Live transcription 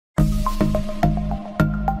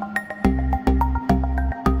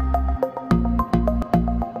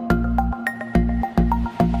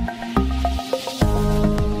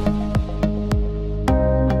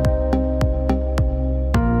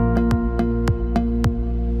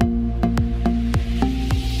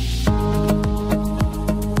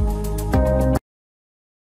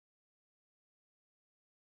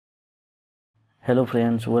Hello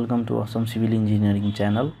friends, welcome to Awesome Civil Engineering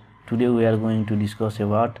channel. Today we are going to discuss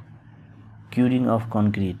about curing of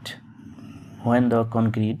concrete. When the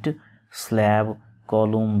concrete, slab,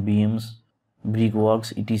 column, beams,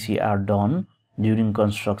 brickworks etc. are done during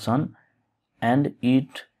construction, and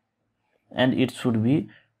it should be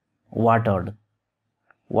watered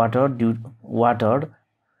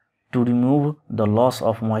to remove the loss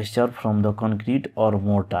of moisture from the concrete or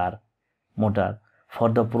mortar for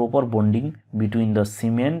the proper bonding between the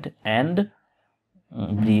cement and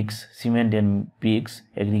bricks,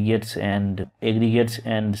 aggregates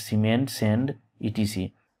and cement, sand, etc.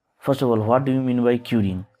 First of all, what do you mean by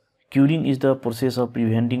curing? Curing is the process of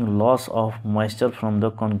preventing loss of moisture from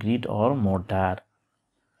the concrete or mortar.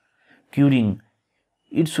 Curing,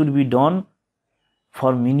 it should be done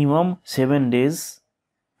for minimum 7 days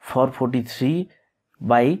for 43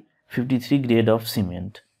 by 53 grade of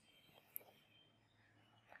cement.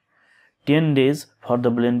 10 days for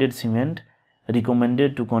the blended cement,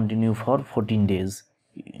 recommended to continue for 14 days.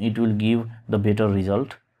 It will give the better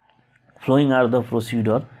result. Following are the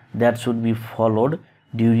procedure that should be followed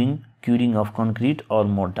during curing of concrete or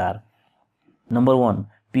mortar. Number 1,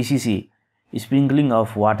 PCC, sprinkling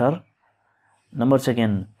of water. Number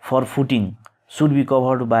 2, for footing, should be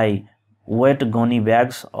covered by wet gunny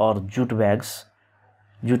bags or jute bags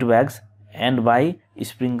and by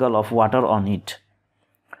sprinkle of water on it.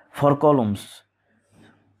 For columns,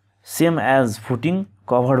 same as footing,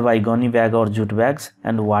 covered by gunny bag or jute bags,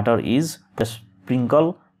 and water is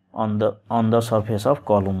sprinkled on the surface of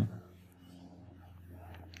column.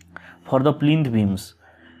 For the plinth beams,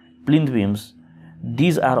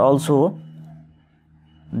 these are also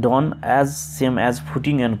done as same as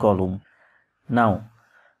footing and column. Now,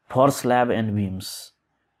 for slab and beams,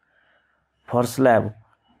 for slab,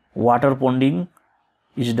 water ponding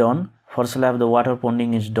is done. For slab, the water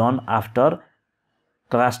ponding is done after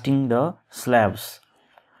casting the slabs.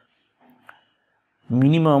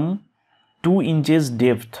 Minimum 2 inches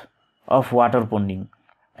depth of water ponding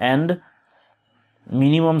and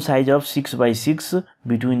minimum size of 6 by 6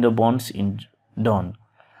 between the bonds is done,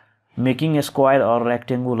 making a square or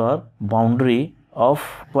rectangular boundary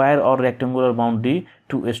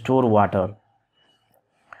to store water.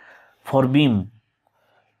 For beam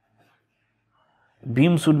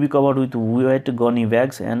should be covered with wet gunny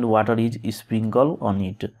bags and water is sprinkled on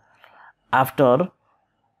it.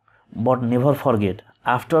 But never forget,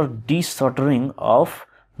 after desoldering of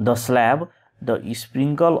the slab, the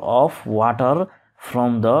sprinkle of water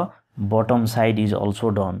from the bottom side is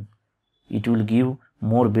also done. It will give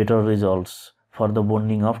more better results for the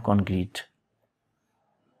bonding of concrete.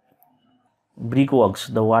 Brickworks,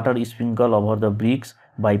 the water is sprinkled over the bricks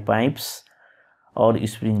by pipes or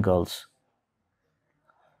sprinkles.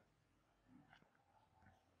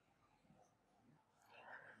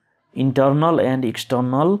 Internal and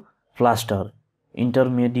external plaster,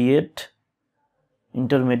 intermediate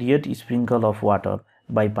sprinkle of water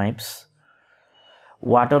by pipes.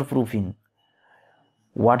 Waterproofing,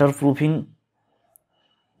 the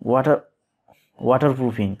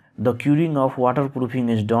curing of waterproofing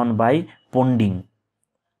is done by ponding,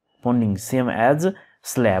 same as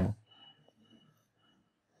slab.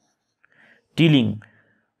 Tilling,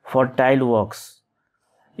 for tile works,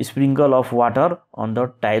 sprinkle of water on the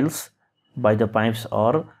tiles by the pipes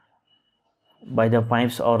or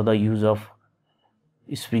the use of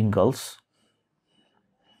sprinkles.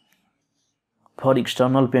 For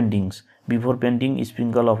external paintings, before painting,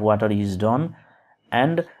 sprinkle of water is done,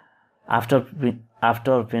 and after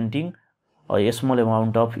painting, a small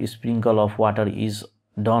amount of sprinkle of water is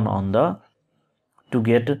done to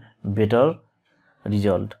get better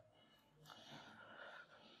result.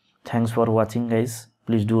 Thanks for watching, guys.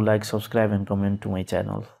 Please do like, subscribe and comment to my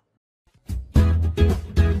channel.